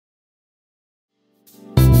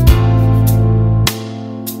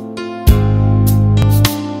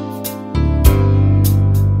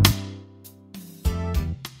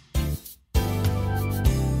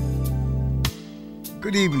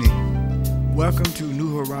Good evening. Welcome to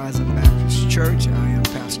New Horizon Baptist Church. I am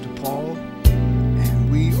Pastor Paul,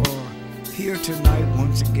 and we are here tonight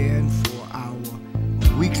once again for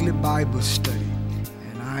our weekly Bible study.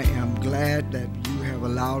 And I am glad that you have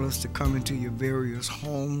allowed us to come into your various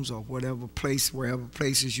homes or wherever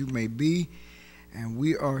places you may be. And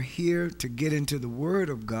we are here to get into the Word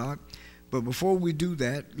of God. But before we do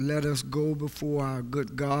that, let us go before our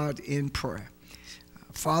good God in prayer.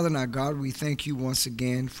 Father and our God, we thank you once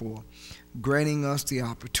again for granting us the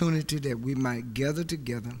opportunity that we might gather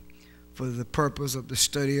together for the purpose of the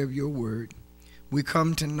study of your word. We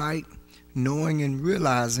come tonight knowing and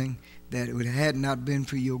realizing that if it had not been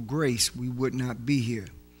for your grace, we would not be here.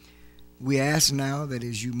 We ask now that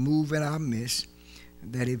as you move in our midst,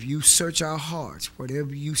 that if you search our hearts,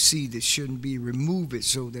 whatever you see that shouldn't be, remove it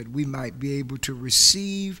so that we might be able to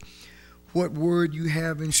receive what word you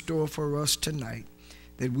have in store for us tonight,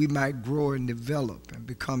 that we might grow and develop and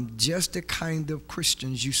become just the kind of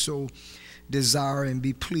Christians you so desire and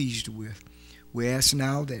be pleased with. We ask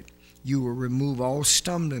now that you will remove all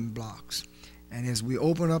stumbling blocks. And as we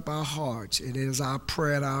open up our hearts, it is our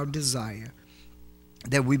prayer and our desire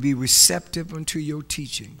that we be receptive unto your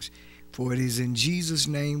teachings. For it is in Jesus'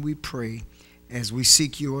 name we pray as we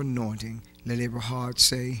seek your anointing. Let every heart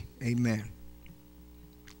say amen.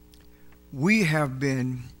 We have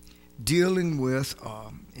been dealing with,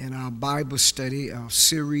 in our Bible study, a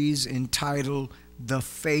series entitled The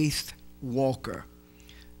Faith Walker.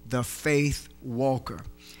 The Faith Walker.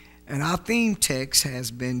 And our theme text has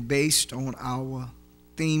been based on our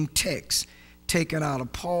theme text taken out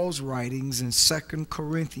of Paul's writings in 2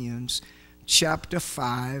 Corinthians chapter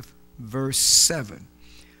 5, verse 7,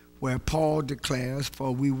 where Paul declares,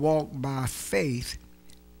 "For we walk by faith,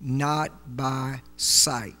 not by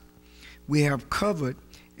sight." We have covered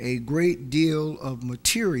a great deal of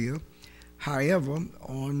material. However,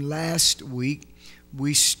 on last week,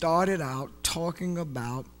 we started out talking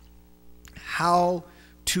about how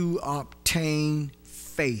to obtain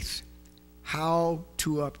faith. How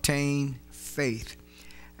to obtain faith.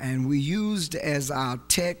 And we used as our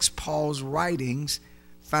text Paul's writings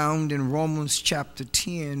found in Romans chapter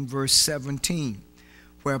 10, verse 17,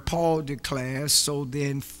 where Paul declares, "So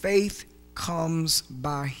then faith comes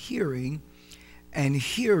by hearing, and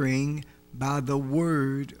hearing by the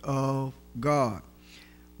word of God."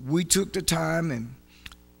 We took the time and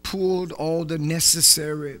pulled all the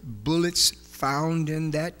necessary bullets found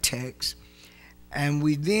in that text, and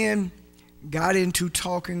we then got into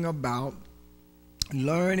talking about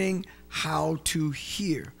learning how to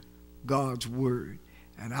hear God's word.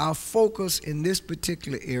 And our focus in this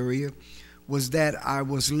particular area was that I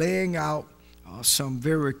was laying out some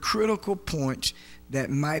very critical points that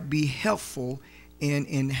might be helpful in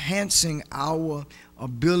enhancing our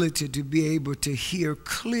ability to be able to hear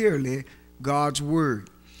clearly God's word.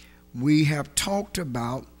 We have talked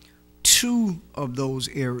about two of those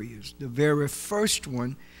areas. The very first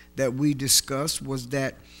one that we discussed was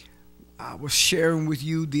that I was sharing with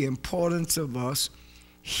you the importance of us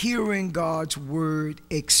hearing God's word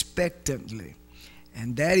expectantly.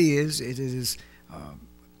 And that is, it is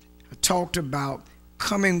talked about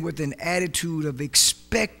coming with an attitude of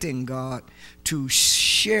expecting God to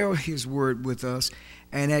share his word with us,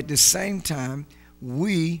 and at the same time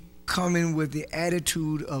we come in with the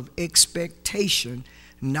attitude of expectation,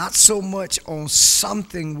 not so much on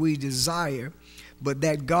something we desire, but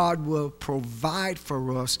that God will provide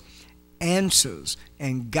for us answers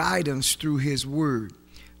and guidance through his word.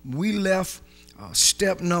 We left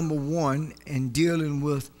step number one in dealing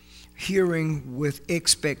with hearing with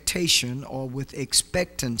expectation or with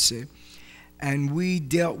expectancy, and we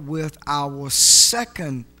dealt with our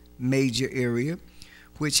second major area,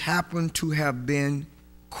 which happened to have been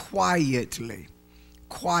quietly.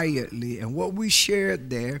 And what we shared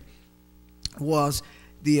there was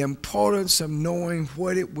the importance of knowing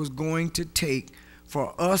what it was going to take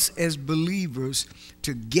for us as believers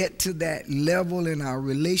to get to that level in our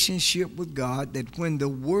relationship with God, that when the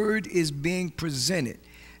word is being presented,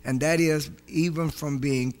 and that is even from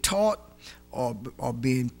being taught or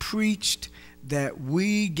being preached, that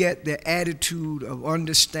we get the attitude of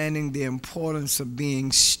understanding the importance of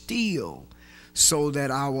being still, so that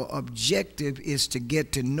our objective is to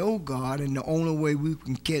get to know God, and the only way we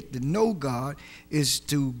can get to know God is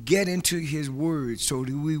to get into his word, so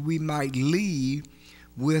that we might leave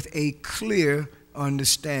with a clear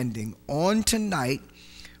understanding. On tonight,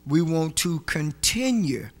 we want to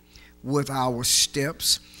continue with our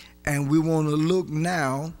steps, and we want to look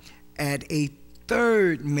now at a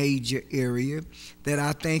third major area that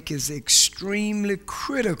I think is extremely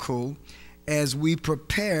critical as we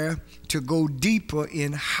prepare to go deeper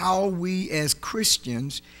in how we as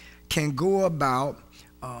Christians can go about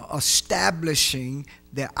establishing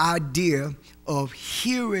the idea of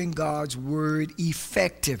hearing God's word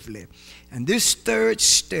effectively. And this third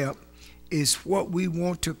step is what we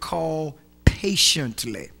want to call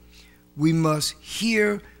patiently. We must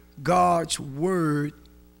hear God's word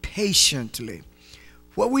patiently.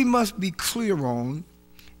 What we must be clear on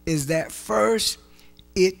is that first,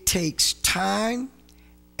 it takes time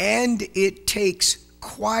and it takes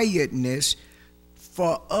quietness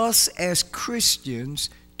for us as Christians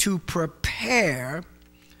to prepare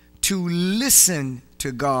to listen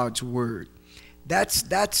to God's word.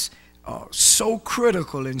 That's so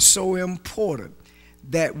critical and so important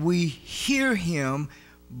that we hear him,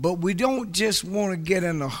 but we don't just want to get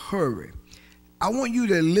in a hurry. I want you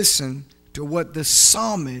to listen to what the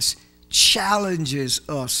psalmist challenges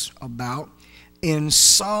us about in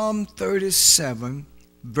Psalm 37,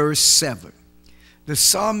 verse 7. The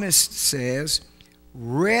psalmist says,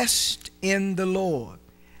 "Rest in the Lord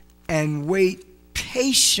and wait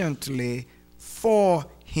patiently for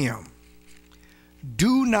him.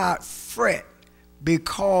 Do not fret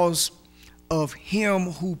because of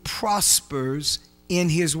him who prospers in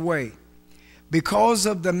his way, because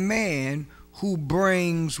of the man who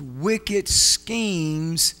brings wicked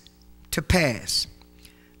schemes to pass."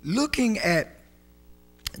 Looking at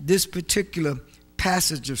this particular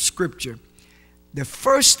passage of Scripture, the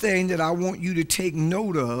first thing that I want you to take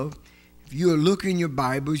note of, if you're looking in your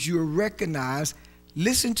Bibles, you'll recognize,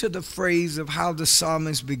 listen to the phrase of how the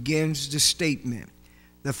psalmist begins the statement.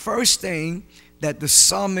 The first thing that the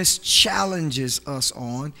psalmist challenges us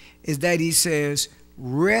on is that he says,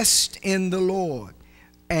 "Rest in the Lord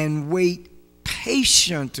and wait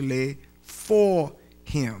patiently for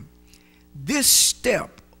him." This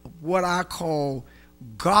step, what I call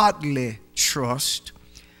godly trust,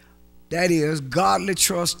 that is, godly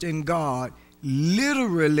trust in God,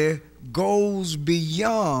 literally goes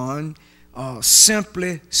beyond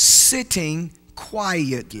simply sitting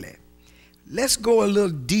quietly. Let's go a little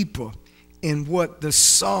deeper in what the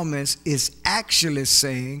psalmist is actually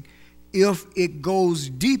saying, if it goes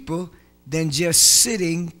deeper than just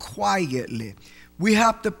sitting quietly. We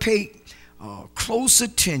have to pay close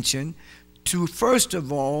attention to, first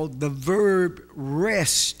of all, the verb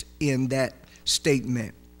rest in that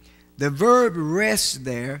statement. The verb rest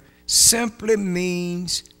there simply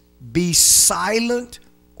means be silent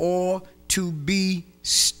or to be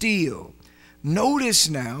still. Notice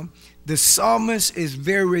now, the psalmist is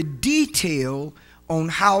very detailed on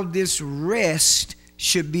how this rest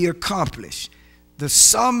should be accomplished. The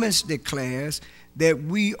psalmist declares that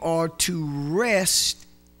we are to rest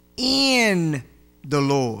in the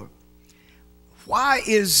Lord. Why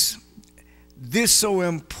is this so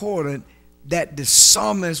important that the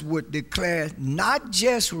psalmist would declare not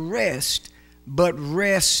just rest, but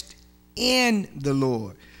rest in the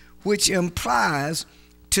Lord, which implies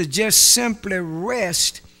to just simply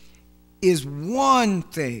rest is one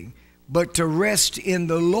thing, but to rest in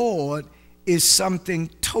the Lord is something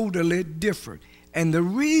totally different. And the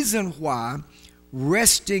reason why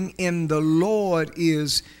resting in the Lord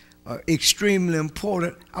is extremely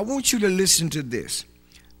important, I want you to listen to this.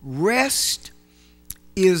 Rest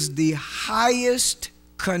is the highest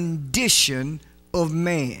condition of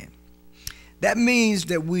man. That means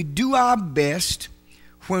that we do our best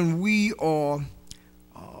when we are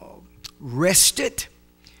rested,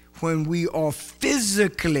 when we are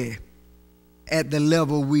physically at the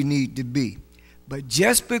level we need to be. But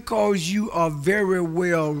just because you are very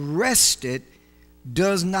well rested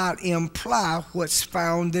does not imply what's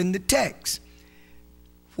found in the text.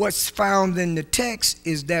 What's found in the text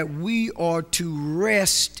is that we are to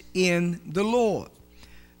rest in the Lord.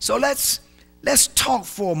 So let's talk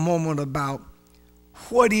for a moment about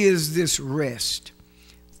what is this rest.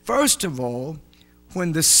 First of all,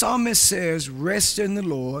 when the psalmist says rest in the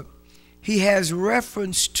Lord, he has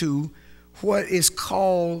reference to what is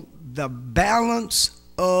called the balance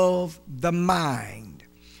of the mind.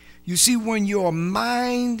 You see, when your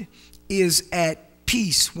mind is at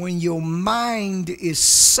peace, when your mind is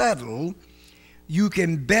settled, you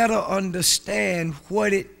can better understand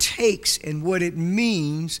what it takes and what it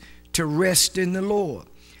means to rest in the Lord.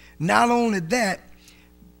 Not only that,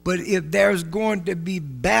 but if there's going to be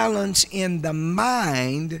balance in the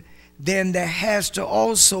mind, then there has to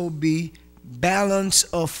also be balance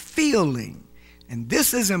of feeling. And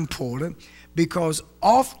this is important because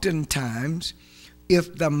oftentimes,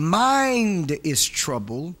 if the mind is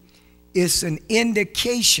troubled, it's an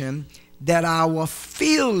indication that our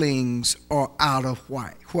feelings are out of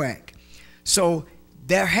whack. So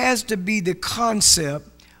there has to be the concept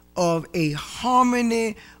of a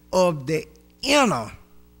harmony of the inner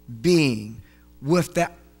being with the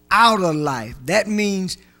outer life. That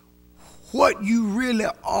means what you really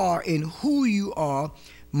are and who you are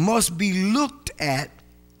must be looked at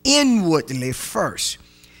inwardly first,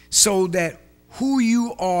 so that who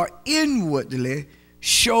you are inwardly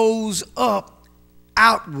shows up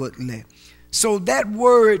outwardly. So that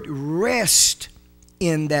word rest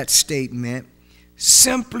in that statement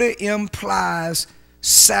simply implies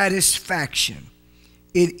satisfaction.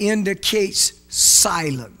 It indicates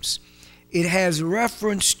silence. It has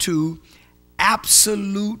reference to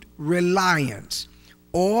absolute reliance.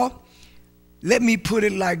 Or, let me put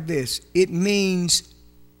it like this, it means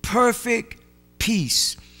perfect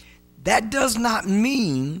peace. That does not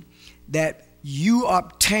mean that you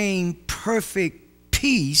obtain perfect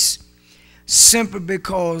peace simply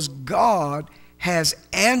because God has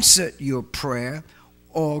answered your prayer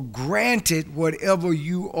or granted whatever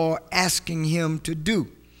you are asking him to do.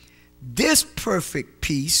 This perfect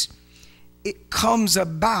peace, it comes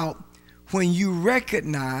about when you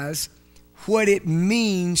recognize what it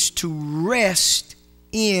means to rest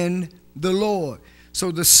in the Lord. So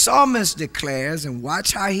the psalmist declares, and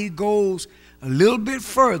watch how he goes a little bit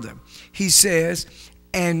further. He says,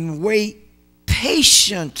 and wait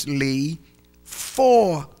patiently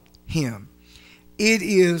for him. It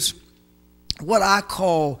is what I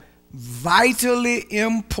call vitally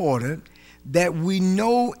important that we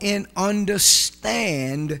know and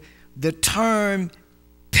understand the term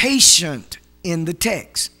patient in the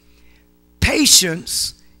text.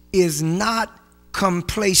 Patience is not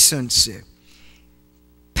complacency.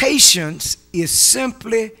 Patience is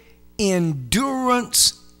simply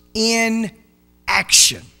endurance in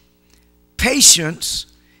action. Patience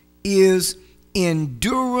is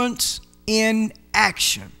endurance in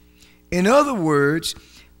action. In other words,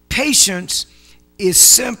 patience is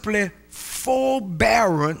simply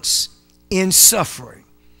forbearance in suffering.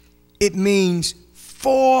 It means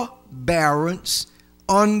forbearance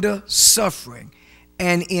under suffering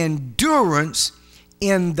and endurance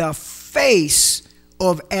in the face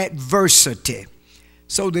of adversity.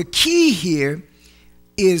 So the key here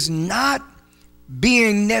is not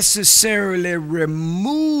being necessarily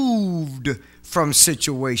removed from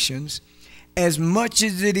situations as much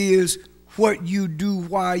as it is what you do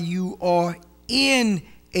while you are in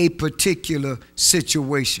a particular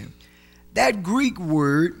situation. That Greek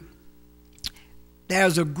word,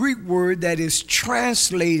 there's a Greek word that is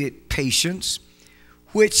translated patience,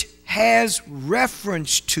 which has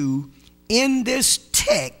reference to, in this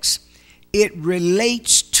text, it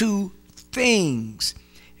relates to things.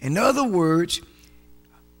 In other words,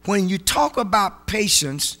 when you talk about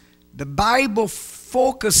patience, the Bible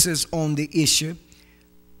focuses on the issue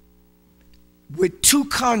with two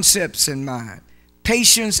concepts in mind: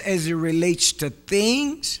 patience as it relates to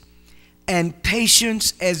things, and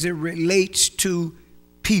patience as it relates to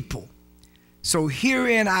people. So here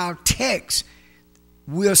in our text,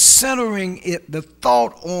 we're centering the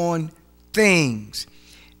thought on things.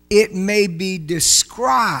 It may be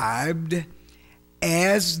described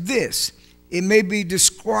as this. It may be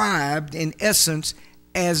described in essence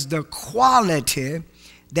as the quality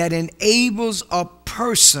that enables a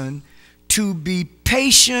person to be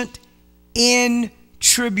patient in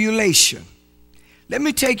tribulation. Let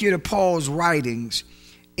me take you to Paul's writings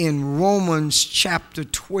in Romans chapter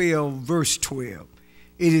 12, verse 12.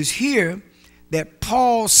 It is here that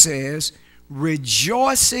Paul says,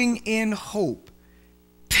 rejoicing in hope,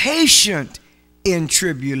 patient in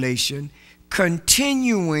tribulation,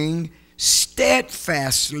 continuing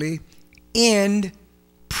steadfastly in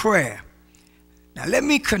prayer. Now let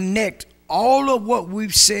me connect all of what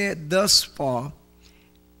we've said thus far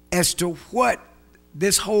as to what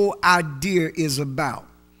this whole idea is about.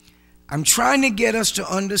 I'm trying to get us to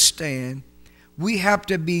understand we have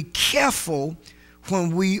to be careful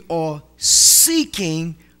when we are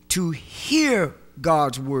seeking to hear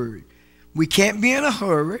God's word. We can't be in a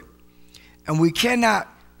hurry, and we cannot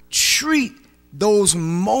treat those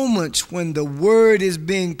moments when the word is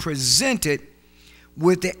being presented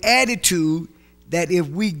with the attitude that if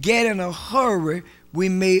we get in a hurry, we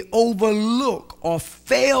may overlook or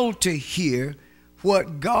fail to hear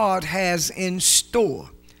what God has in store.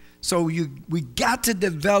 So we got to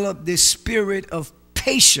develop this spirit of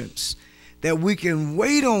patience that we can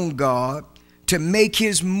wait on God to make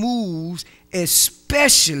his moves,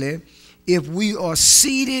 especially if we are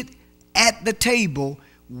seated at the table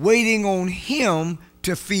waiting on him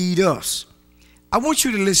to feed us. I want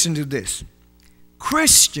you to listen to this.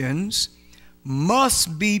 Christians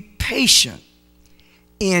must be patient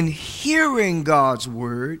in hearing God's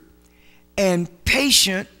word, and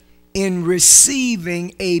patient in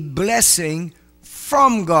receiving a blessing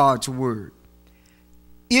from God's word.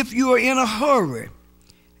 If you are in a hurry,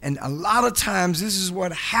 and a lot of times this is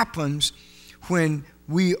what happens when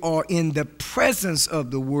we are in the presence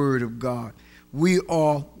of the word of God, we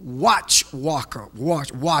are watchers.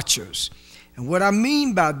 And what I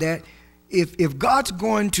mean by that, if God's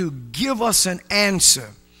going to give us an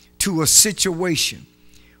answer to a situation,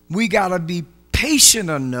 we got to be patient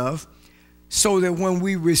enough so that when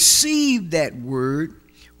we receive that word,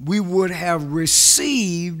 we would have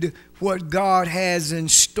received what God has in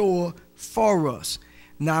store for us.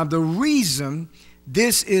 Now, the reason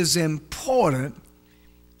this is important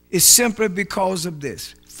is simply because of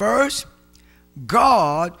this. First,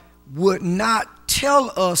 God would not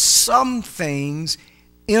tell us some things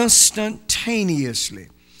instantaneously.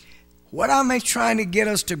 What I'm trying to get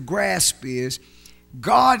us to grasp is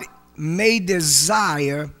God may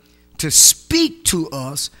desire to speak to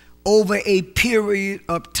us over a period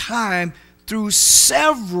of time through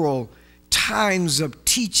several times of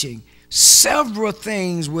teaching, several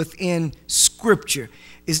things within Scripture.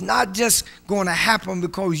 It's not just going to happen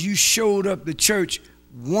because you showed up to church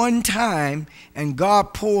one time and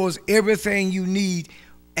God pours everything you need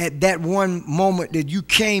at that one moment that you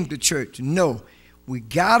came to church. No, we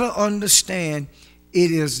got to understand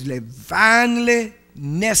it is divinely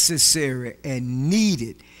necessary and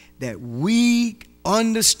needed that we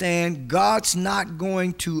understand God's not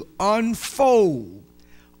going to unfold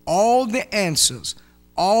all the answers,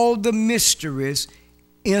 all the mysteries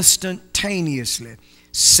instantaneously.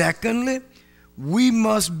 Secondly, we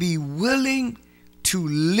must be willing to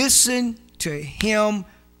listen to him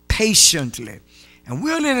patiently. And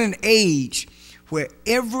we're in an age where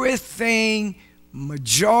everything,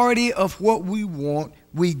 majority of what we want,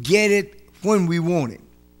 we get it when we want it.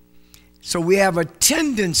 So we have a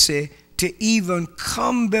tendency to even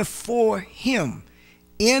come before him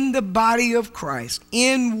in the body of Christ,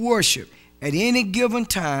 in worship, at any given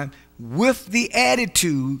time, with the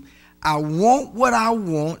attitude, I want what I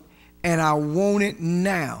want, and I want it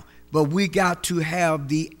now. But we got to have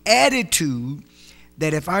the attitude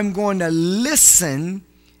that if I'm going to listen,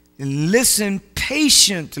 and listen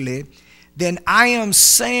patiently, then I am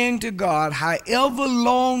saying to God, however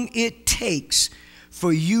long it takes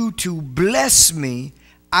for you to bless me,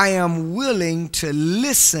 I am willing to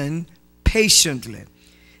listen patiently.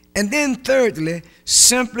 And then thirdly,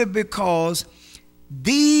 simply because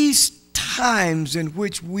these times in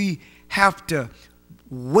which we have to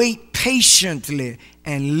wait patiently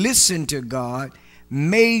and listen to God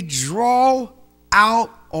may draw out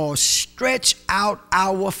or stretch out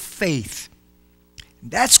our faith.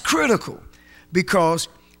 That's critical, because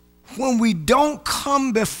when we don't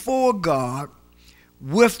come before God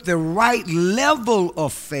with the right level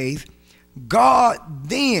of faith, God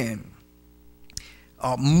then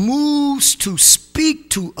moves to speak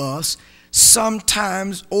to us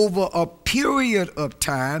sometimes over a period of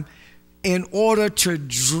time in order to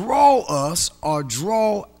draw us or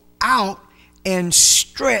draw out and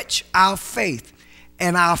stretch our faith.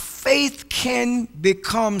 And our faith can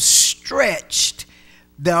become stretched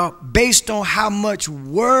based on how much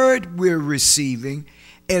word we're receiving,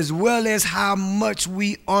 as well as how much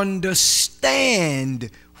we understand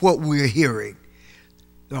what we're hearing.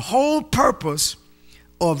 The whole purpose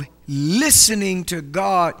of listening to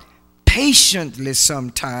God patiently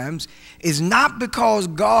sometimes is not because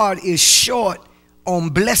God is short on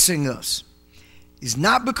blessing us. It's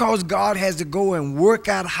not because God has to go and work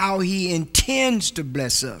out how he intends to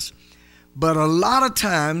bless us. But a lot of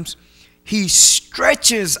times he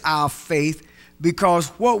stretches our faith because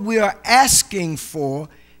what we are asking for,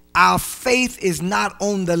 our faith is not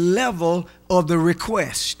on the level of the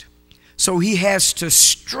request. So he has to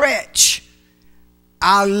stretch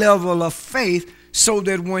our level of faith so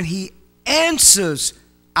that when he answers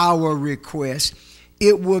our request,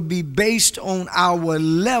 it will be based on our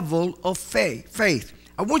level of faith.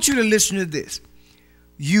 I want you to listen to this.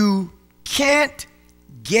 You can't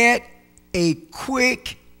get a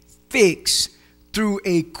quick fix through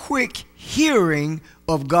a quick hearing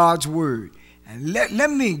of God's word. And let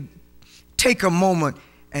me take a moment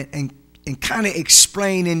and kind of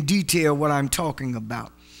explain in detail what I'm talking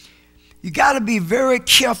about. You got to be very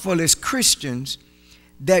careful as Christians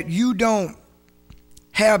that you don't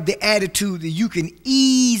have the attitude that you can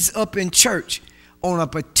ease up in church on a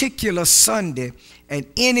particular Sunday at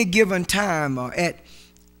any given time or at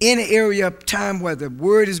any area of time where the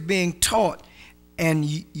word is being taught, and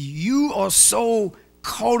you are so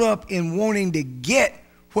caught up in wanting to get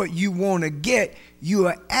what you want to get, you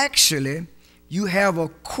are actually you have a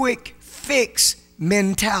quick fix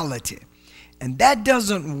mentality. And that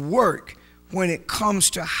doesn't work when it comes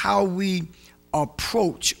to how we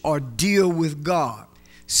approach or deal with God,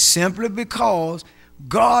 simply because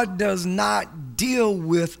God does not deal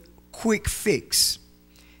with quick fix.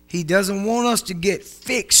 He doesn't want us to get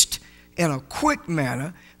fixed in a quick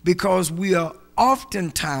manner, because we are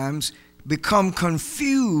oftentimes become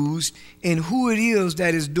confused in who it is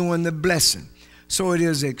that is doing the blessing. So it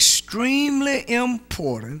is extremely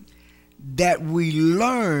important that we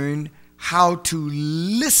learn how to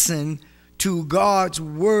listen to God's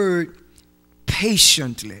word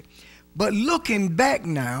patiently. But looking back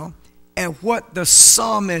now at what the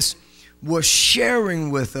psalmist was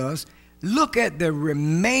sharing with us, look at the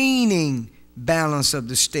remaining balance of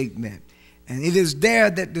the statement. And it is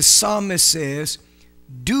there that the psalmist says,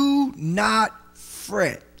 do not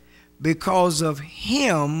fret because of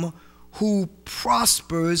him who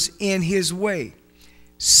prospers in his way,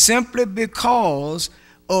 simply because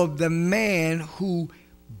of the man who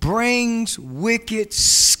brings wicked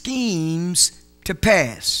schemes to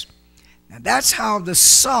pass. Now that's how the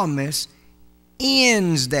psalmist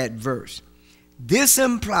ends that verse. This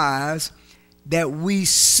implies that we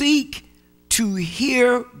seek to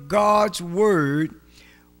hear God's word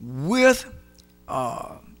with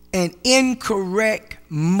an incorrect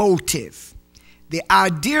motive. The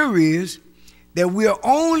idea is that we're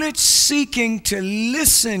only seeking to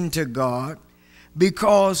listen to God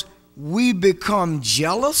because we become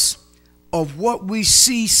jealous of what we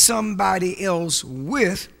see somebody else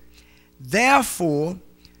with. Therefore,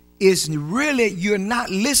 it's really, you're not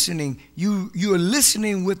listening. You're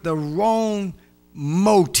listening with the wrong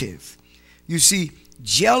motive. You see,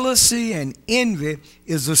 jealousy and envy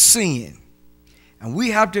is a sin. And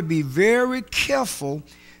we have to be very careful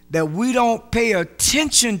that we don't pay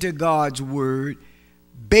attention to God's word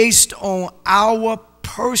based on our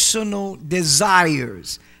personal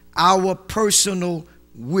desires, our personal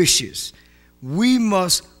wishes. We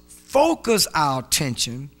must focus our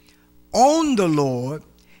attention on the Lord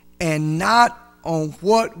and not on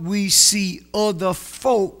what we see other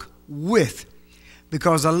folk with.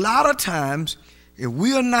 Because a lot of times, if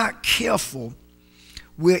we are not careful,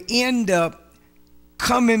 we'll end up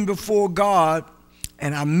coming before God.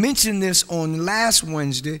 And I mentioned this on last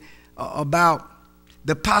Wednesday about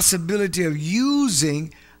the possibility of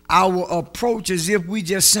using our approach as if we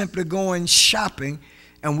just simply going shopping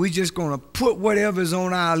and we just going to put whatever's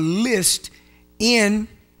on our list in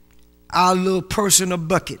our little personal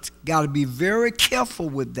buckets. Got to be very careful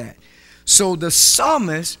with that. So the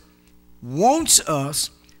psalmist wants us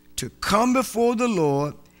to come before the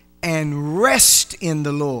Lord and rest in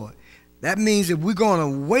the Lord. That means if we're going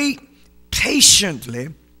to wait patiently,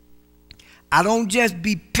 I don't just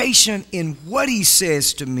be patient in what he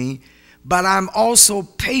says to me, but I'm also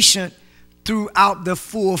patient throughout the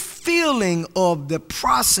fulfilling of the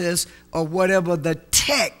process of whatever the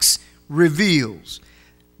text reveals.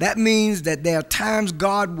 That means that there are times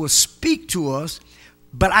God will speak to us,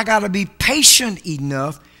 but I got to be patient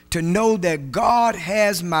enough to know that God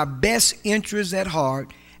has my best interests at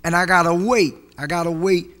heart, and I got to wait. I got to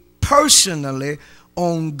wait personally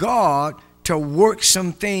on God to work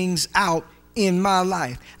some things out in my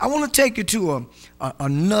life. I want to take you to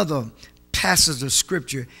another passage of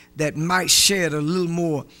scripture that might shed a little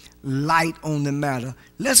more light on the matter.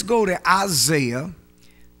 Let's go to Isaiah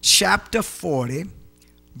chapter 40,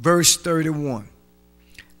 verse 31.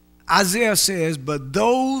 Isaiah says, "But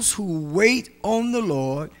those who wait on the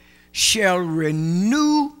Lord shall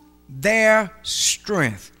renew their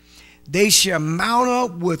strength. They shall mount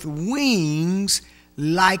up with wings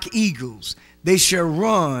like eagles. They shall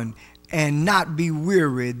run and not be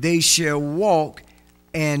weary. They shall walk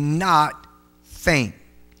and not faint."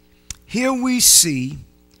 Here we see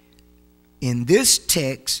in this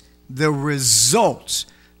text the results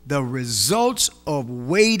of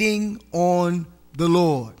waiting on the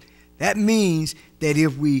Lord. That means that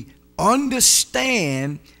if we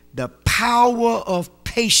understand the power of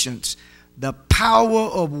patience, the power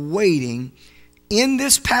of waiting, in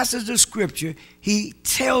this passage of scripture, he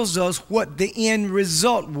tells us what the end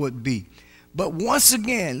result would be. But once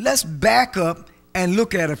again, let's back up and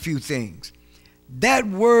look at a few things. That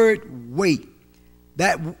word wait,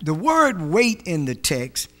 the word wait in the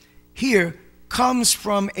text here comes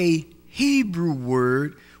from a Hebrew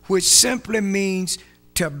word which simply means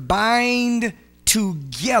to bind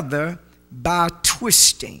together by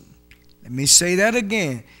twisting. Let me say that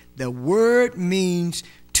again. The word means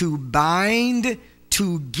to bind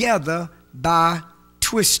together by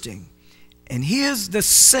twisting. And here's the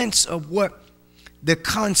sense of what the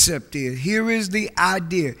concept is. Here is the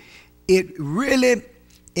idea. it really,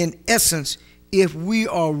 in essence, if we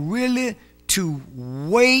are really to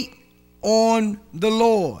wait on the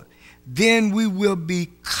Lord, then we will be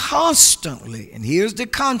constantly, and here's the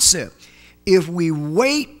concept, if we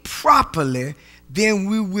wait properly, then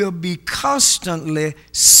we will be constantly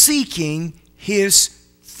seeking his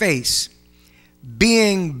face.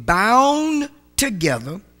 Being bound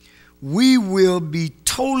together, we will be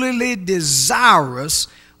totally desirous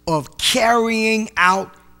of carrying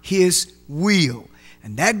out his will.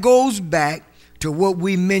 And that goes back to what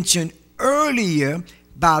we mentioned earlier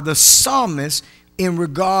by the psalmist in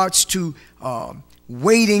regards to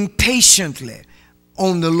waiting patiently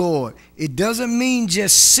on the Lord. It doesn't mean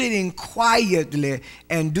just sitting quietly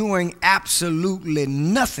and doing absolutely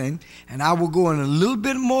nothing. And I will go in a little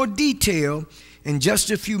bit more detail in just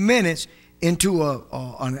a few minutes into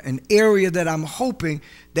an area that I'm hoping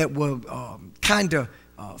that will kind of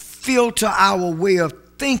filter our way of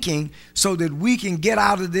thinking so that we can get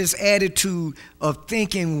out of this attitude of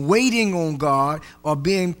thinking waiting on God or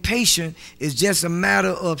being patient is just a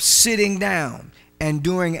matter of sitting down and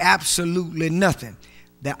doing absolutely nothing.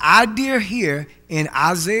 The idea here in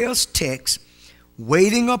Isaiah's text,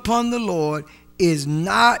 waiting upon the Lord, is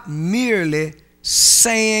not merely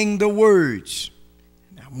saying the words.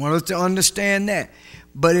 I want us to understand that.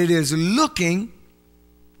 But it is looking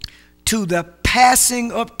to the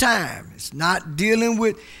passing of time. It's not dealing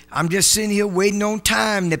with, I'm just sitting here waiting on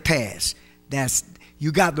time to pass.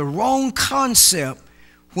 You got the wrong concept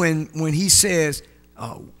when he says,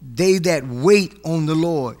 they that wait on the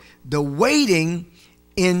Lord. The waiting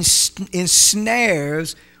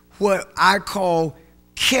ensnares what I call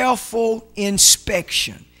careful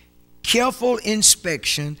inspection. Careful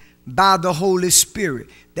inspection by the Holy Spirit.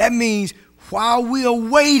 That means while we are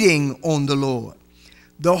waiting on the Lord,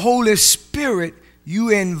 the Holy Spirit, you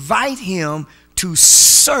invite him to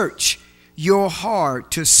search your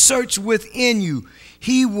heart, to search within you.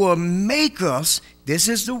 He will make us,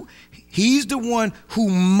 he's the one who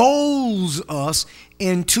molds us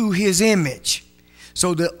into his image.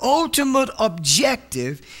 So the ultimate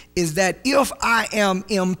objective is that if I am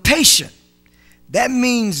impatient, that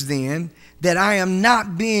means then that I am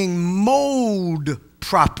not being molded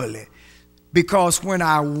properly. Because when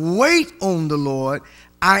I wait on the Lord,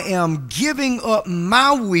 I am giving up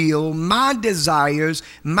my will, my desires,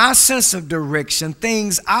 my sense of direction,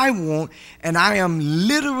 things I want, and I am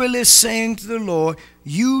literally saying to the Lord,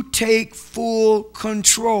 you take full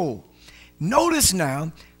control. Notice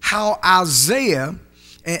now how Isaiah,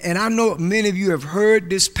 and I know many of you have heard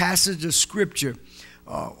this passage of scripture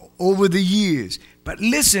over the years, but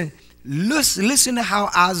listen to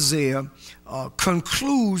how Isaiah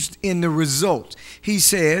concludes in the results. He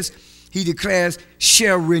says, he declares,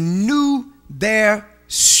 shall renew their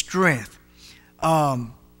strength.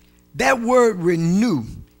 That word renew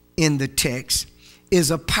in the text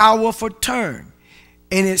is a powerful term,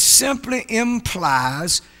 and it simply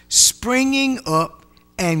implies springing up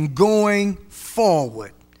and going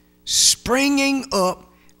forward. Springing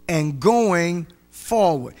up and going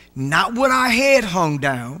forward. Not with our head hung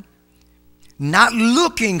down, not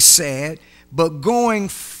looking sad, but going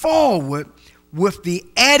forward with the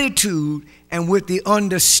attitude and with the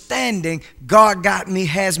understanding God got me,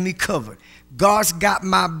 has me covered. God's got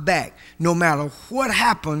my back. No matter what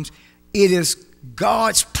happens, it is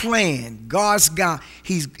God's plan.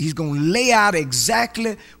 He's going to lay out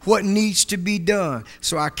exactly what needs to be done.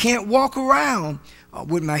 So I can't walk around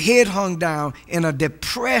with my head hung down in a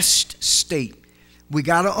depressed state. We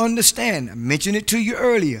got to understand, I mentioned it to you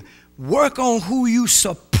earlier, work on who you're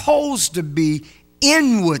supposed to be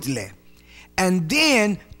inwardly. And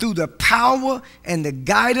then through the power and the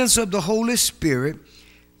guidance of the Holy Spirit,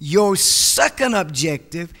 your second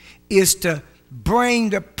objective is to bring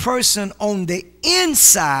the person on the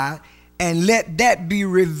inside and let that be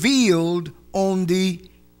revealed on the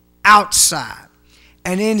outside.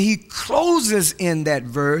 And then he closes in that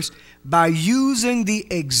verse by using the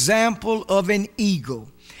example of an eagle.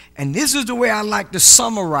 And this is the way I like to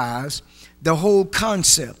summarize the whole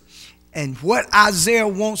concept. And what Isaiah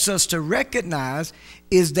wants us to recognize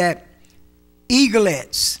is that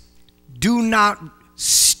eaglets do not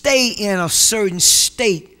stay in a certain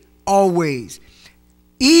state always.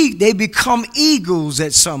 They become eagles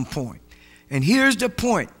at some point. And here's the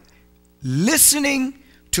point. Listening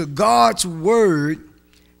to God's word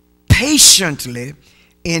patiently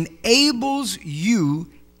enables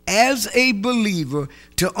you as a believer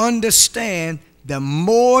to understand the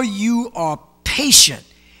more you are patient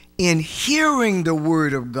in hearing the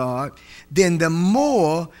word of God, then the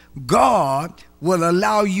more God will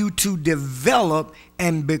allow you to develop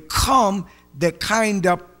and become the kind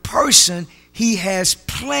of person he has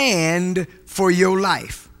planned for your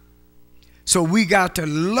life. So we got to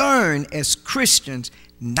learn as Christians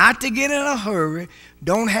not to get in a hurry.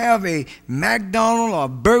 Don't have a McDonald's or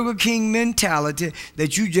Burger King mentality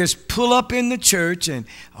that you just pull up in the church and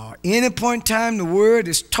any point in time the word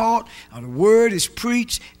is taught or the word is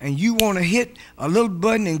preached and you want to hit a little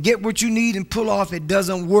button and get what you need and pull off. It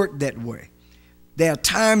doesn't work that way. There are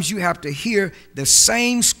times you have to hear the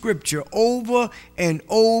same scripture over and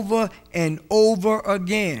over and over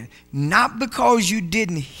again. Not because you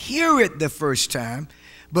didn't hear it the first time,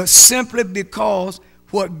 but simply because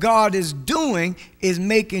what God is doing is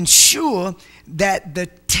making sure that the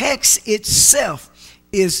text itself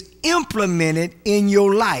is implemented in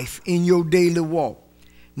your life, in your daily walk.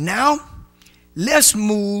 Now, let's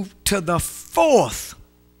move to the fourth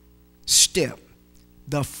step.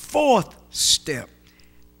 The fourth step.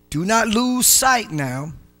 Do not lose sight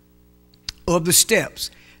now of the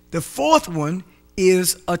steps. The fourth one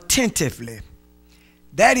is attentively.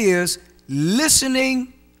 That is,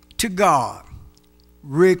 listening to God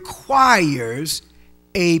requires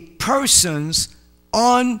a person's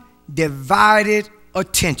undivided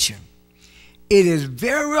attention. It is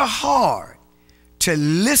very hard to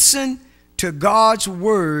listen to God's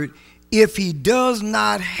word if he does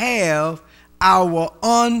not have our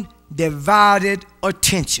undivided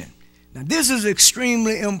attention. Now, this is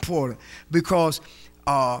extremely important because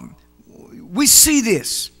we see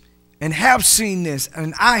this and have seen this,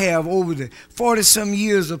 and I have over the 40-some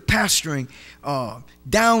years of pastoring,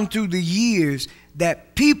 down through the years,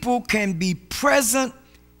 that people can be present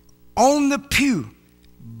on the pew,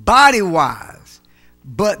 body-wise,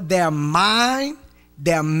 but their mind,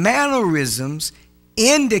 their mannerisms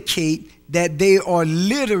indicate that they are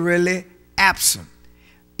literally absent.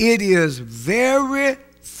 It is very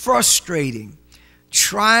frustrating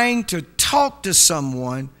trying to talk to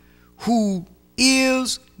someone who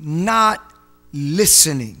is not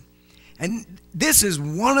listening. And this is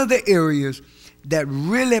one of the areas that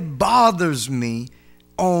really bothers me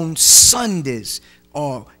on Sundays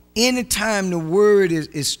or anytime the word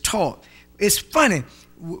is taught. It's funny,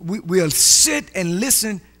 we'll sit and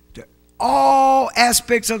listen to all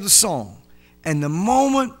aspects of the song, and the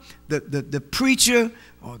moment the preacher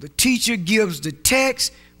or the teacher gives the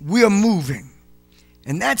text, we're moving.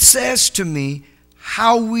 And that says to me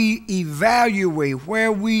how we evaluate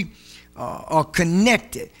where we are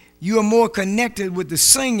connected. You are more connected with the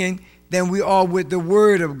singing than we are with the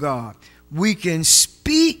word of God. We can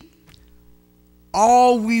speak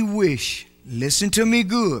all we wish. Listen to me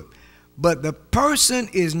good. But the person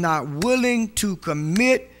is not willing to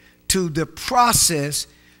commit to the process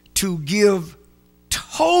to give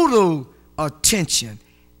total attention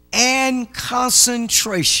and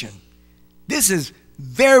concentration. This is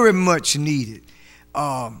very much needed.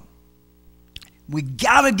 We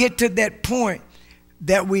got to get to that point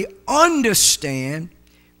that we understand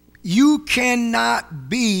you cannot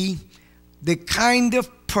be the kind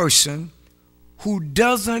of person who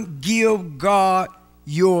doesn't give God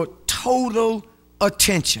your total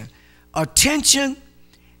attention. Attention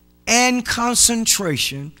and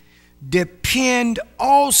concentration depend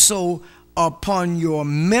also upon your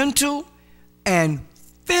mental and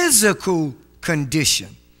physical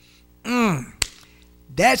condition.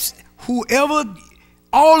 That's whoever,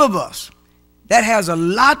 all of us, that has a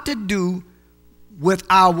lot to do with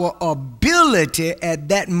our ability at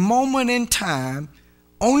that moment in time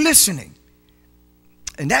on listening.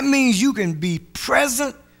 And that means you can be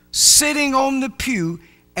present, sitting on the pew,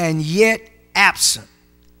 and yet absent.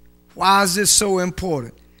 Why is this so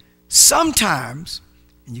important? Sometimes,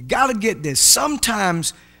 and you got to get this,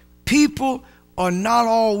 sometimes people are not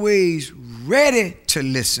always ready to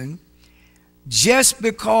listen just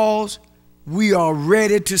because we are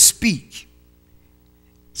ready to speak.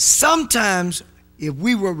 Sometimes, if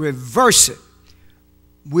we will reverse it,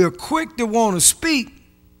 we're quick to want to speak,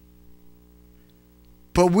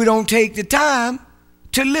 but we don't take the time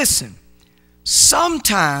to listen.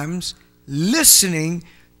 Sometimes listening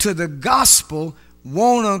to the gospel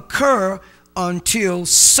won't occur until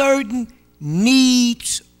certain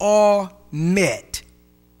needs are met.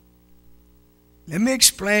 Let me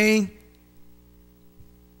explain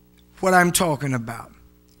what I'm talking about.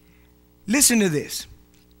 Listen to this.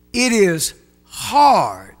 It is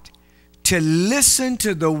hard to listen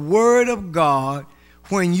to the word of God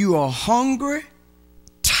when you are hungry,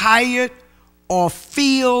 tired, or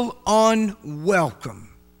feel unwelcome.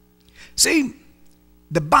 See,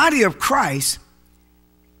 the body of Christ,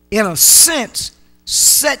 in a sense,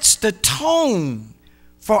 sets the tone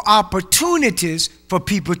for opportunities for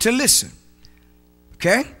people to listen.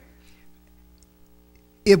 Okay?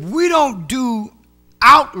 if we don't do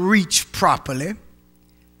outreach properly,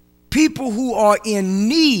 people who are in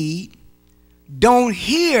need don't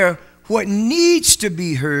hear what needs to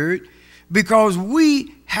be heard because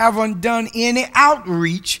we haven't done any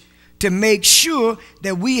outreach to make sure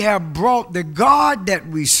that we have brought the God that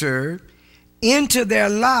we serve into their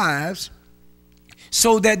lives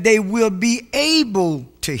so that they will be able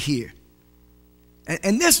to hear.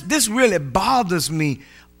 And this really bothers me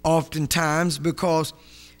oftentimes because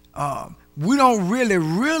we don't really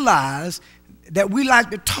realize that we like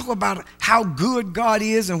to talk about how good God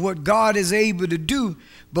is and what God is able to do,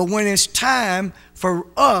 but when it's time for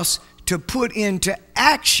us to put into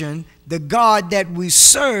action the God that we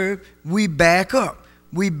serve, we back up,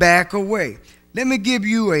 we back away. Let me give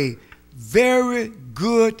you a very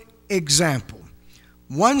good example.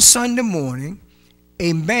 One Sunday morning,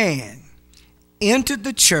 a man entered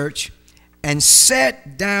the church and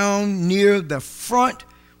sat down near the front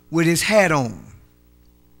with his hat on.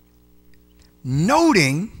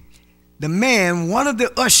 Noting the man, one of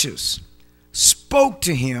the ushers spoke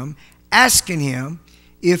to him, asking him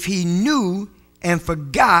if he knew and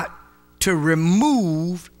forgot to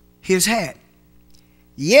remove his hat.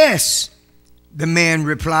 "Yes," the man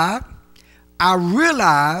replied, "I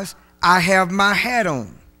realize I have my hat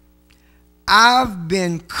on. I've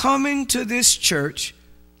been coming to this church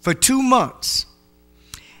for 2 months,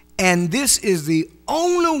 and this is the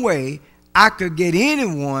only way I could get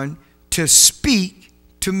anyone to speak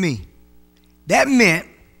to me." That meant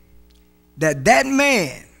that that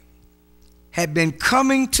man had been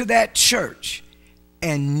coming to that church,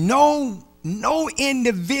 and no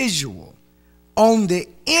individual on the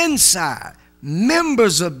inside,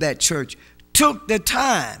 members of that church, took the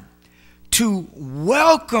time to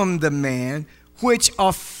welcome the man, which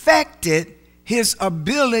affected his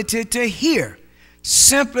ability to hear,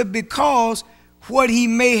 simply because what he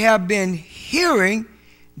may have been hearing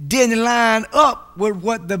didn't line up with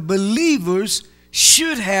what the believers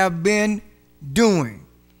should have been doing.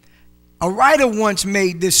 A writer once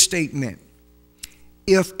made this statement: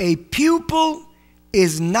 if a pupil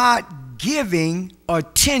is not giving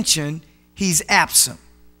attention, he's absent.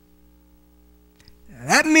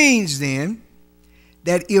 That means then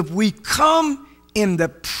that if we come in the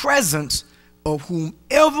presence of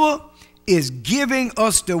whomever is giving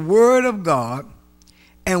us the word of God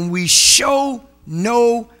and we show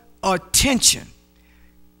no attention,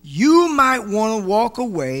 you might want to walk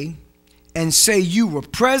away and say you were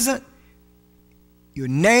present, your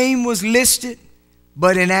name was listed,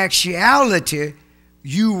 but in actuality,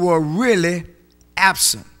 you were really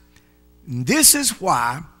absent. This is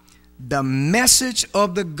why the message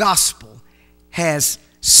of the gospel has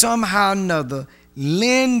somehow or another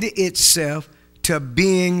lend itself to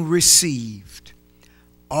being received.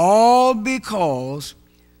 All because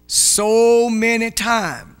so many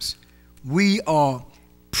times we are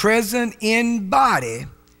present in body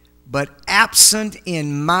but absent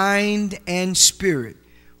in mind and spirit.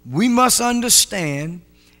 We must understand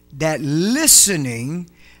that listening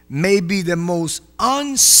may be the most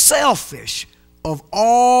unselfish of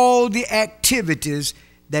all the activities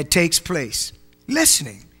that takes place.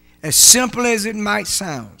 Listening, as simple as it might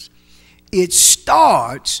sound, it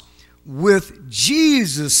starts with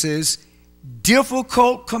Jesus's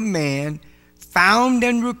difficult command found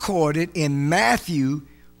and recorded in Matthew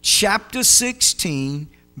chapter 16,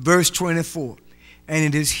 verse 24. And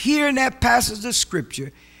it is here in that passage of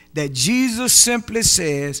scripture that Jesus simply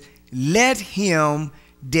says, let him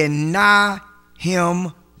deny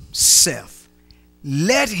himself.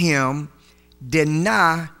 Let him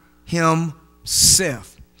deny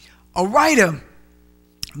himself. A writer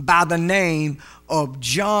by the name of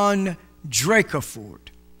John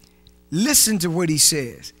Drakeford, listen to what he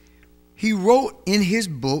says. He wrote in his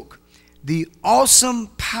book, The Awesome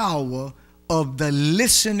Power of the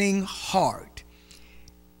Listening Heart.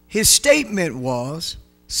 His statement was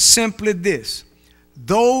simply this: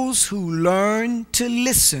 those who learn to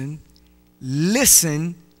listen,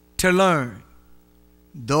 listen to learn.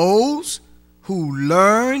 Those who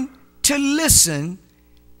learn to listen,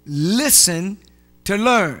 listen to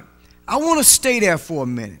learn. I want to stay there for a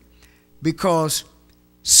minute, because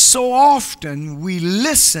so often we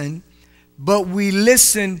listen, but we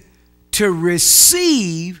listen to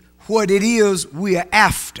receive what it is we are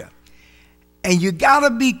after. And you got to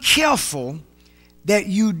be careful that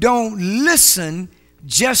you don't listen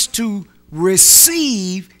just to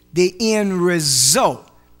receive the end result,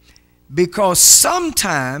 because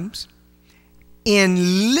sometimes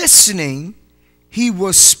in listening, he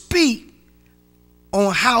will speak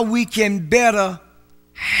on how we can better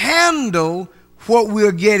handle what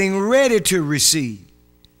we're getting ready to receive.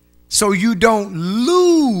 so you don't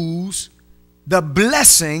lose the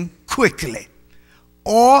blessing quickly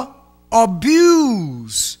or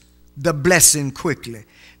abuse the blessing quickly.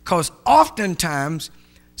 Because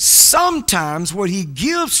sometimes what he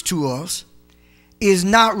gives to us is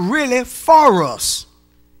not really for us.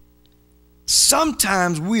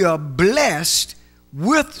 Sometimes we are blessed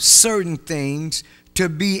with certain things to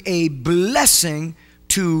be a blessing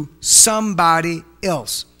to somebody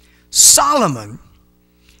else. Solomon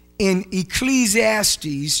in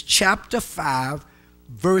Ecclesiastes chapter 5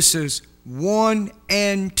 verses 1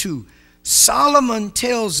 and 2, Solomon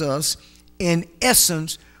tells us in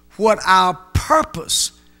essence what our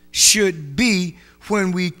purpose should be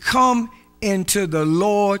when we come into the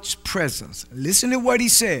Lord's presence. Listen to what he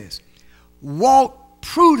says. Walk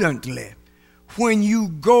prudently when you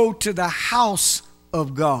go to the house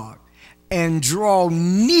of God, and draw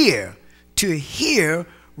near to hear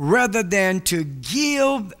rather than to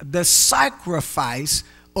give the sacrifice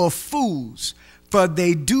of fools, for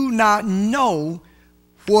they do not know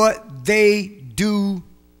what they do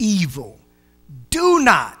evil. Do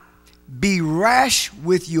not be rash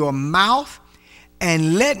with your mouth,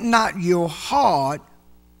 and let not your heart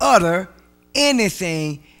utter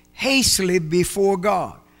anything hastily before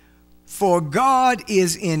God. For God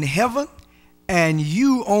is in heaven and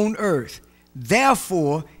you on earth.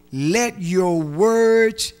 Therefore, let your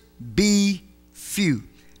words be few.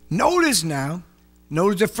 Notice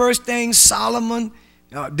the first thing Solomon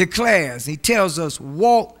declares. He tells us,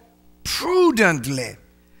 walk prudently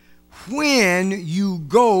when you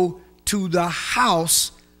go to the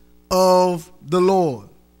house of the Lord.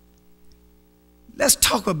 Let's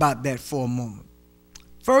talk about that for a moment.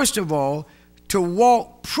 First of all, to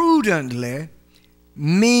walk prudently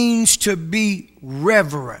means to be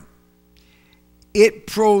reverent. It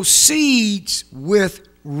proceeds with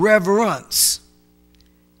reverence.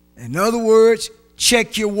 In other words,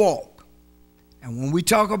 check your walk. And when we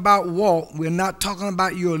talk about walk, we're not talking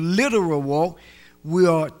about your literal walk. We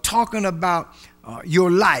are talking about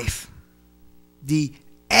your life, the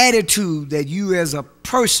attitude that you as a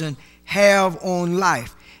person have on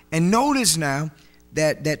life. And notice now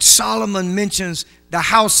that Solomon mentions the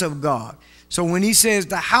house of God. So when he says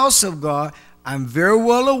the house of God, I'm very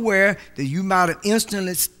well aware that you might have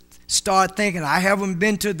instantly start thinking, I haven't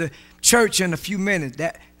been to the church in a few minutes.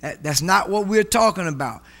 That's not what we're talking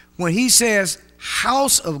about. When he says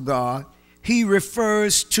house of God, he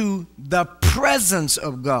refers to the presence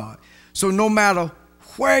of God. So no matter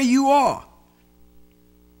where you are,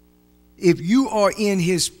 if you are in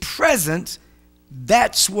his presence,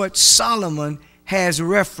 that's what Solomon has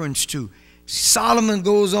reference to. Solomon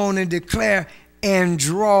goes on and declare, and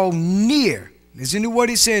draw near. Listen to what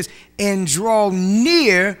he says, and draw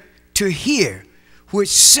near to hear, which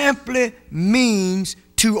simply means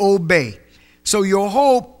to obey. So your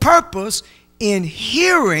whole purpose in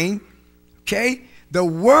hearing, the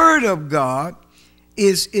word of God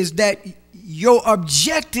is that your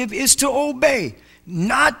objective is to obey,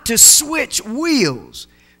 not to switch wheels.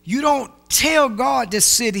 You don't tell God to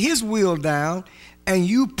sit his wheel down and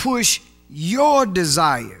you push your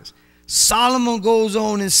desires. Solomon goes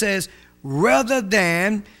on and says, rather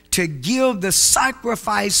than to give the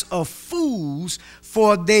sacrifice of fools,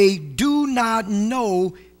 for they do not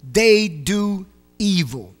know they do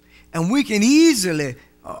evil. And we can easily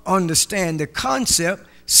understand the concept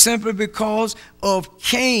simply because of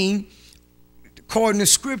Cain, according to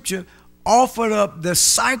Scripture, offered up the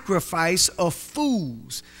sacrifice of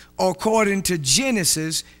fools, according to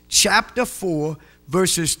Genesis chapter 4,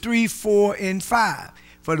 verses 3, 4, and 5.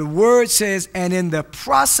 For the word says, and in the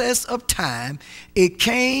process of time, it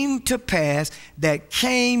came to pass that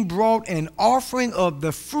Cain brought an offering of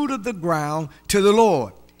the fruit of the ground to the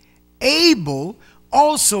Lord. Abel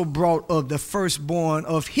also brought of the firstborn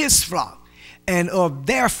of his flock and of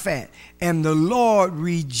their fat. And the Lord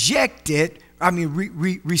respected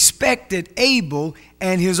Abel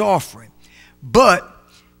and his offering. But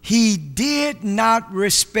he did not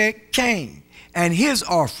respect Cain and his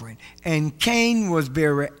offering. And Cain was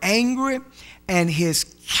very angry, and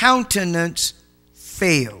his countenance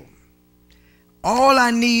failed. All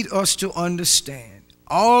I need us to understand,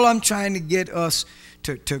 all I'm trying to get us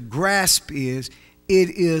to grasp is, it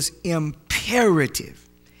is imperative.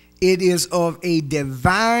 It is of a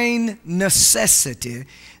divine necessity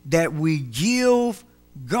that we give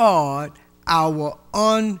God our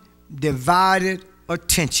undivided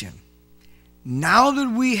attention. Now that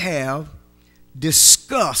we have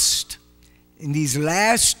discussed in these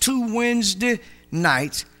last 2 Wednesday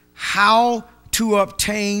nights how to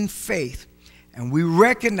obtain faith, and we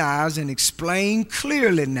recognize and explain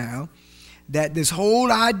clearly now that this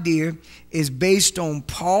whole idea is based on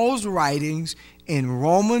Paul's writings in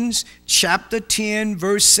Romans chapter 10,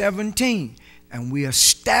 verse 17. And we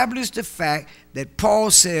established the fact that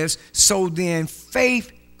Paul says, so then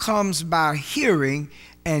faith comes by hearing,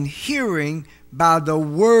 and hearing by the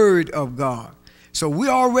word of God. So we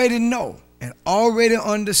already know and already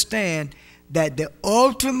understand that the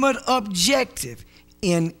ultimate objective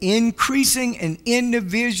in increasing an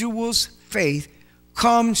individual's faith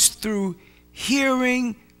comes through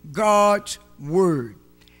hearing God's word.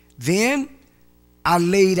 Then I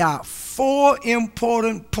laid out 4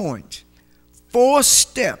 important points, 4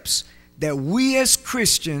 steps that we as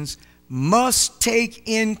Christians must take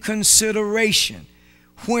in consideration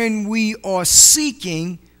when we are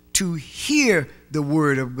seeking to hear the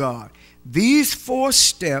word of God. These 4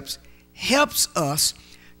 steps helps us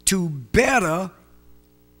to better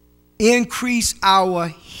increase our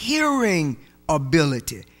hearing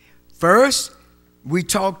ability. First, we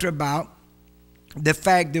talked about the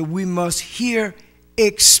fact that we must hear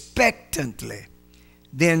expectantly.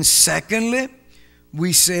 Then secondly,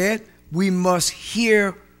 we said we must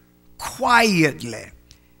hear quietly.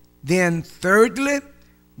 Then thirdly,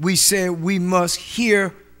 we said we must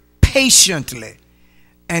hear patiently.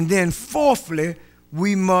 And then fourthly,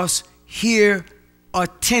 we must hear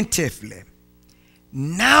attentively.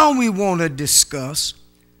 Now we want to discuss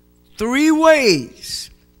 3 ways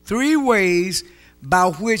by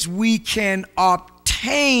which we can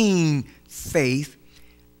obtain faith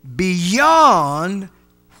beyond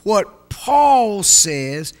what Paul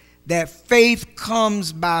says, that faith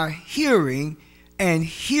comes by hearing, and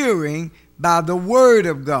hearing by the word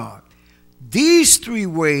of God. These 3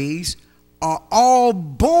 ways are all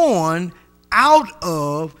born out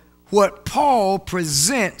of what Paul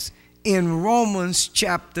presents in Romans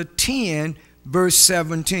chapter 10, verse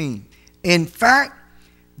 17. In fact,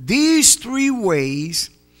 these 3 ways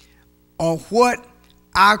are what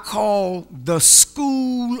I call the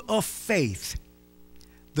school of faith.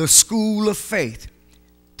 The school of faith.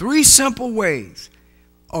 3 simple ways.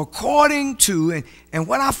 According to, and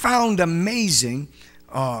what I found amazing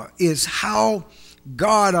is how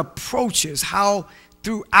God approaches, how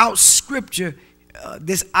throughout Scripture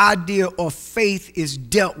this idea of faith is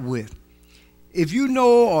dealt with. If you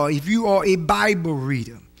know, or if you are a Bible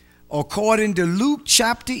reader, according to Luke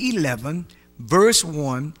chapter 11, verse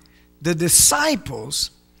 1, the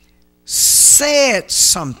disciples said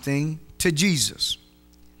something to Jesus.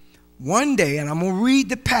 One day, and I'm going to read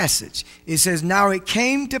the passage. It says, now it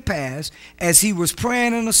came to pass, as he was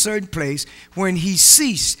praying in a certain place, when he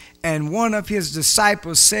ceased, and one of his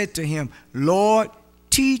disciples said to him, Lord,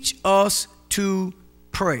 teach us to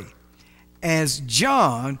pray, as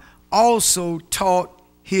John also taught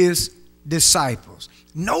his disciples.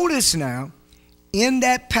 Notice now, in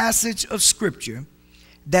that passage of Scripture,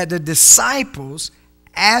 that the disciples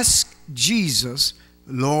asked Jesus,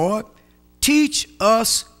 Lord, teach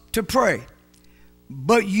us to pray.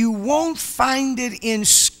 But you won't find it in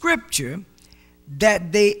Scripture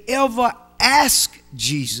that they ever asked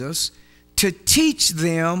Jesus to teach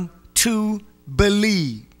them to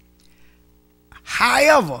believe.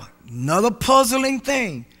 However, another puzzling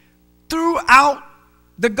thing, throughout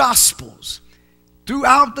the Gospels,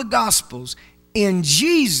 in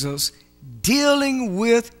Jesus dealing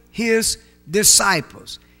with his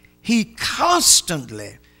disciples, he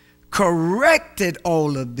constantly corrected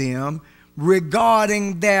all of them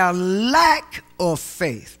regarding their lack of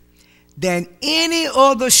faith than any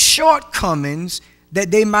other shortcomings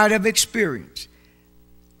that they might have experienced.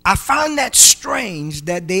 I find that strange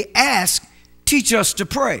that they ask, teach us to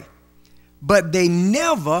pray, but they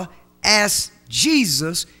never asked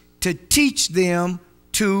Jesus to teach them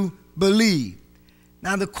to believe.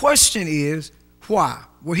 Now the question is, why?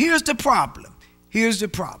 Well, here's the problem.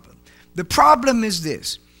 The problem is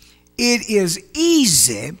this. It is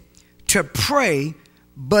easy to pray,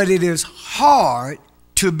 but it is hard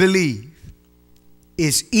to believe.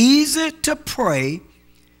 It's easy to pray,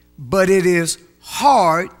 but it is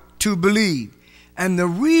hard to believe. And the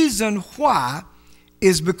reason why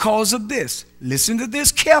is because of this. Listen to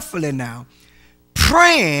this carefully now.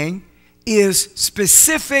 Praying is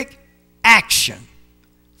specific action.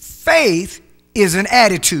 Faith is an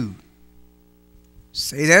attitude.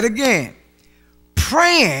 Say that again.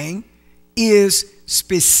 Praying is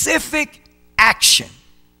specific action.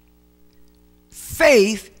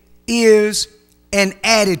 Faith is an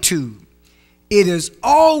attitude. It is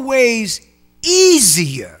always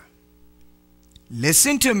easier.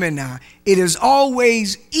 Listen to me now. It is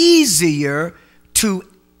always easier to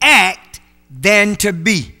act than to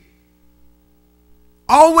be.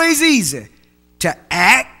 Always easy to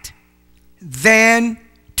act than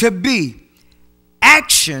to be.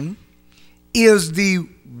 Action is the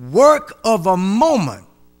work of a moment.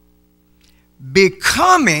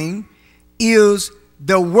 Becoming is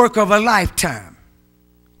the work of a lifetime.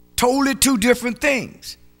 Totally two different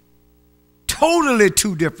things. Totally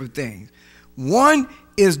two different things. One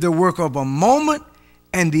is the work of a moment,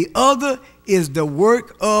 and the other is the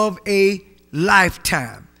work of a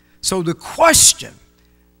lifetime. So the question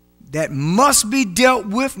that must be dealt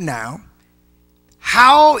with now,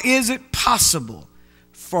 how is it possible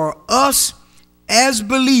for us as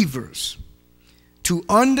believers to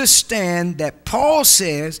understand that Paul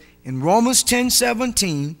says in Romans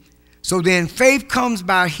 10:17, so then faith comes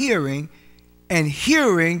by hearing, and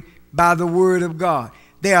hearing by the word of God.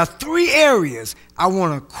 There are three areas I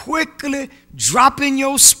want to quickly drop in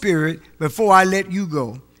your spirit before I let you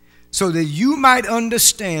go, so that you might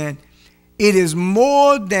understand it is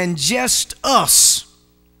more than just us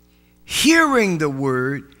hearing the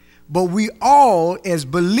word, but we all as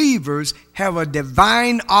believers have a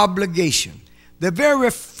divine obligation. The very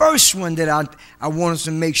first one that I want us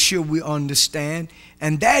to make sure we understand,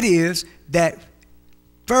 and that is that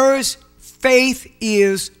first, faith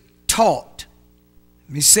is taught.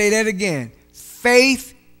 Let me say that again.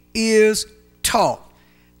 Faith is taught.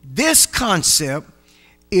 This concept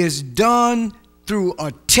is done through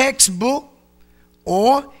a textbook,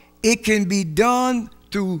 or it can be done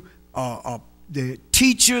through the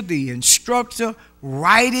teacher, the instructor,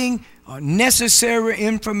 writing necessary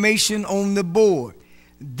information on the board.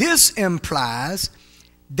 This implies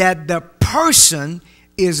that the person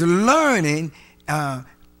is learning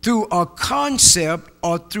through a concept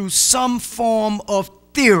or through some form of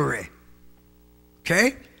theory.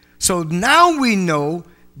 Okay? So now we know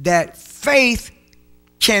that faith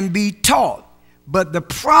can be taught. But the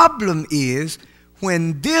problem is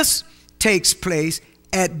when this takes place,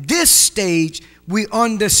 at this stage, we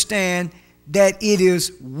understand that it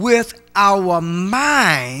is with our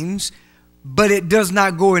minds, but it does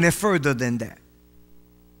not go any further than that.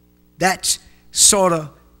 That's sort of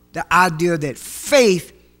the idea that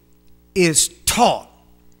faith is taught.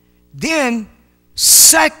 Then,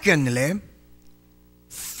 secondly,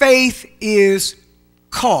 faith is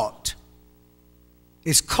caught.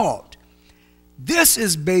 It's caught. This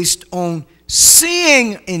is based on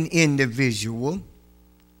seeing an individual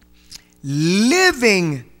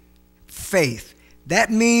living faith.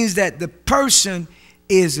 That means that the person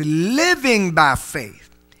is living by faith,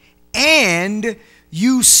 and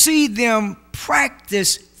you see them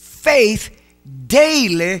practice faith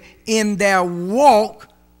daily in their walk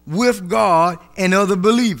with God and other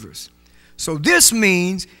believers. So this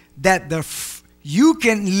means that you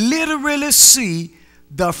can literally see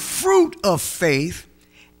the fruit of faith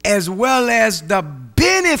as well as the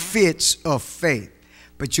benefits of faith.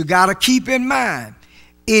 But you got to keep in mind,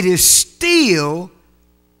 it is still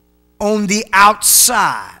on the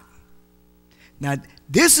outside. Now,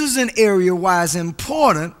 this is an area why it's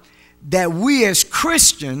important that we as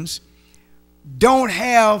Christians don't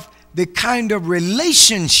have the kind of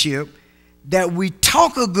relationship that we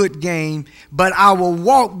talk a good game, but our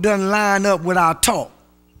walk doesn't line up with our talk.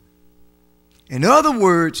 In other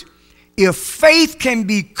words, if faith can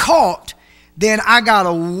be caught, then I got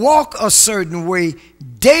to walk a certain way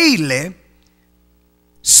daily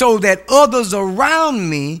so that others around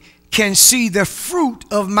me can see the fruit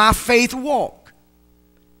of my faith walk.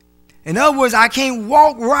 In other words, I can't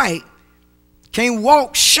walk right, can't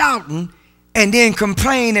walk shouting, and then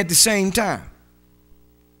complain at the same time.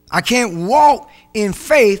 I can't walk in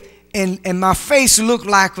faith and my face look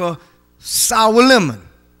like a sour lemon.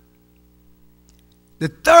 The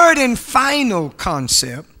third and final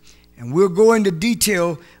concept, and we'll go into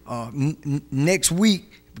detail next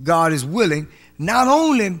week, if God is willing, not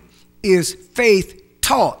only is faith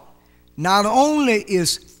taught, not only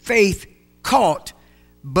is faith caught,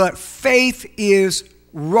 but faith is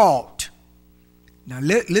wrought. Now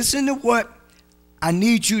listen to what I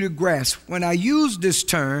need you to grasp. When I use this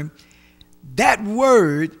term, that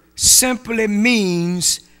word simply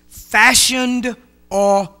means fashioned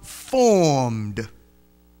or formed.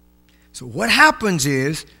 So what happens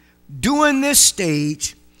is, during this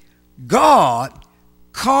stage, God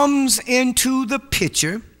comes into the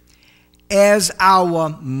picture as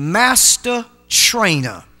our master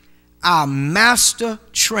trainer. Our master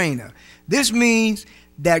trainer. This means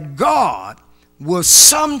that God will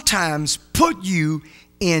sometimes put you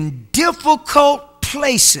in difficult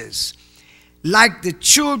places, like the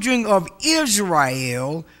children of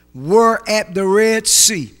Israel were at the Red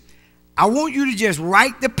Sea. I want you to just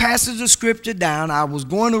write the passage of scripture down. I was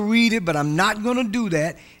going to read it, but I'm not going to do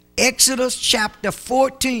that. Exodus chapter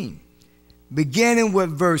 14. beginning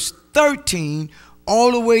with verse 13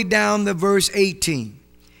 all the way down to verse 18.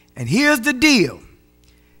 And here's the deal.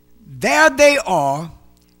 There they are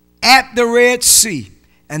at the Red Sea.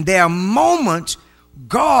 And there are moments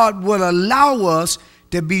God will allow us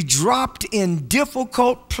to be dropped in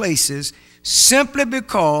difficult places simply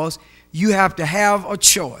because you have to have a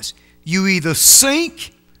choice. You either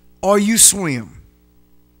sink or you swim.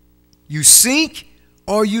 You sink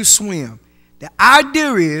or you swim. The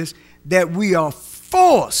idea is that we are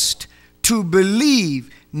forced to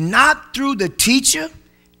believe not through the teacher,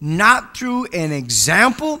 not through an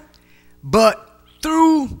example, but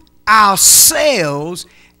through ourselves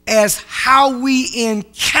as how we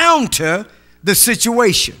encounter the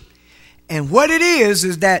situation. And what it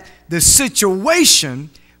is that the situation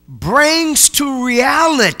brings to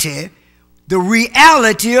reality the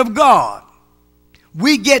reality of God.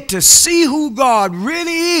 We get to see who God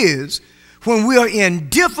really is when we are in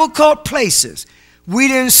difficult places. We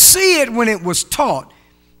didn't see it when it was taught.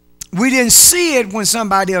 We didn't see it when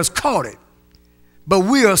somebody else caught it. But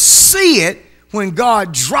we'll see it when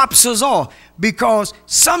God drops us off. Because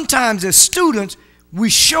sometimes as students, we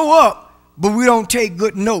show up, but we don't take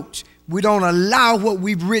good notes. We don't allow what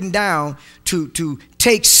we've written down to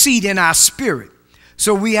take seat in our spirit.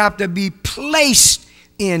 So we have to be placed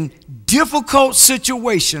in difficult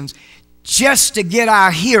situations just to get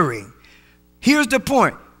our hearing. Here's the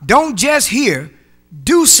point. Don't just hear.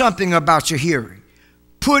 Do something about your hearing.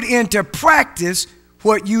 Put into practice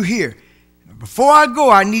what you hear. Before I go,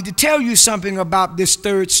 I need to tell you something about this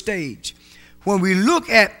third stage. When we look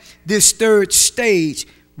at this third stage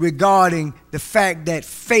regarding the fact that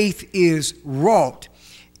faith is wrought,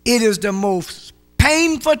 it is the most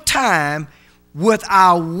painful time with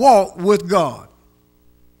our walk with God.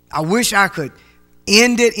 I wish I could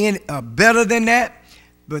end it in better than that,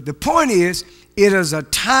 but the point is, it is a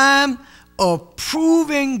time of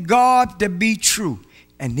proving God to be true.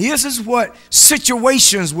 And this is what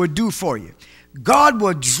situations will do for you. God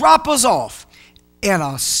will drop us off in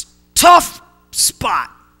a tough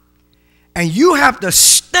spot, and you have to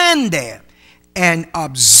stand there and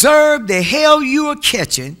observe the hell you are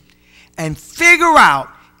catching and figure out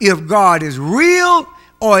if God is real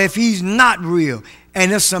or if he's not real.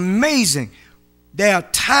 And it's amazing. There are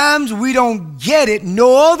times we don't get it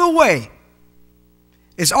no other way.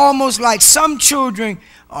 It's almost like some children,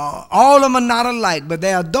 all of them are not alike, but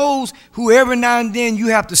there are those who every now and then you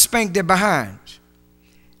have to spank their behinds.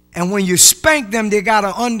 And when you spank them, they got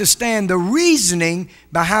to understand the reasoning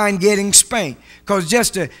behind getting spanked. Because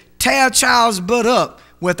just to tear a child's butt up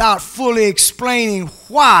without fully explaining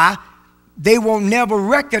why, they will never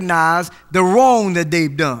recognize the wrong that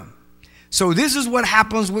they've done. So this is what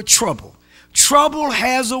happens with trouble. Trouble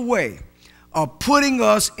has a way of putting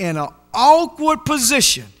us in an awkward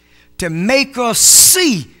position to make us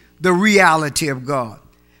see the reality of God.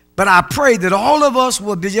 But I pray that all of us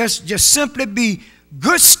will be just simply be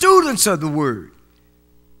good students of the word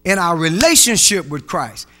in our relationship with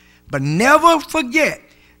Christ. But never forget,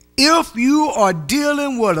 if you are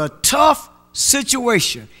dealing with a tough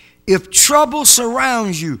situation, if trouble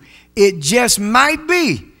surrounds you, it just might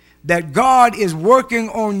be that God is working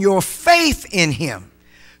on your faith in him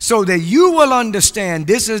so that you will understand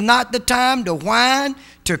this is not the time to whine,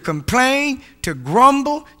 to complain, to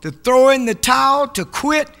grumble, to throw in the towel, to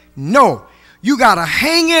quit. No, you got to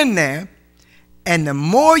hang in there. And the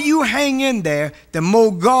more you hang in there, the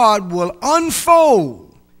more God will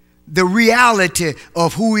unfold the reality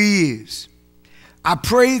of who he is. I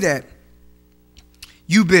pray that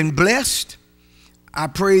you've been blessed. I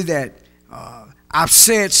pray that I've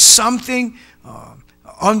said something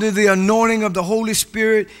under the anointing of the Holy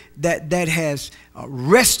Spirit that has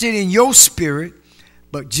rested in your spirit.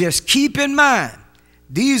 But just keep in mind,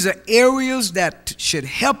 these are areas that should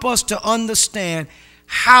help us to understand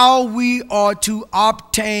how we are to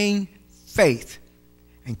obtain faith.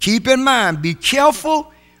 And keep in mind, be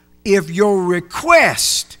careful if your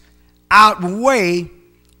request outweigh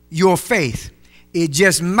your faith. It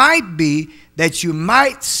just might be that you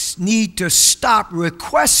might need to stop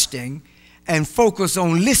requesting and focus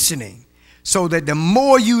on listening, so that the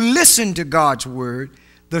more you listen to God's word,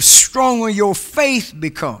 the stronger your faith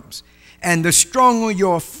becomes. And the stronger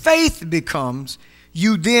your faith becomes,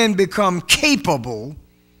 you then become capable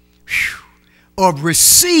of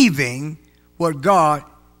receiving what God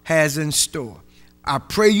has in store. I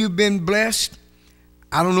pray you've been blessed.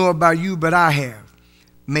 I don't know about you, but I have.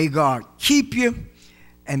 May God keep you.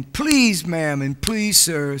 And please, ma'am, and please,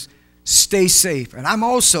 sirs, stay safe. And I'm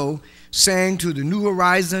also saying to the New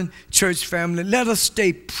Horizon Church family, let us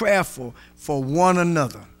stay prayerful for one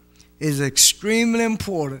another. It is extremely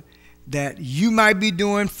important that you might be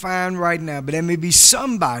doing fine right now, but there may be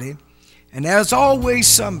somebody, and there's always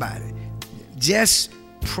somebody. Just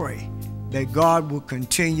pray that God will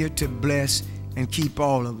continue to bless and keep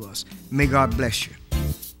all of us. May God bless you.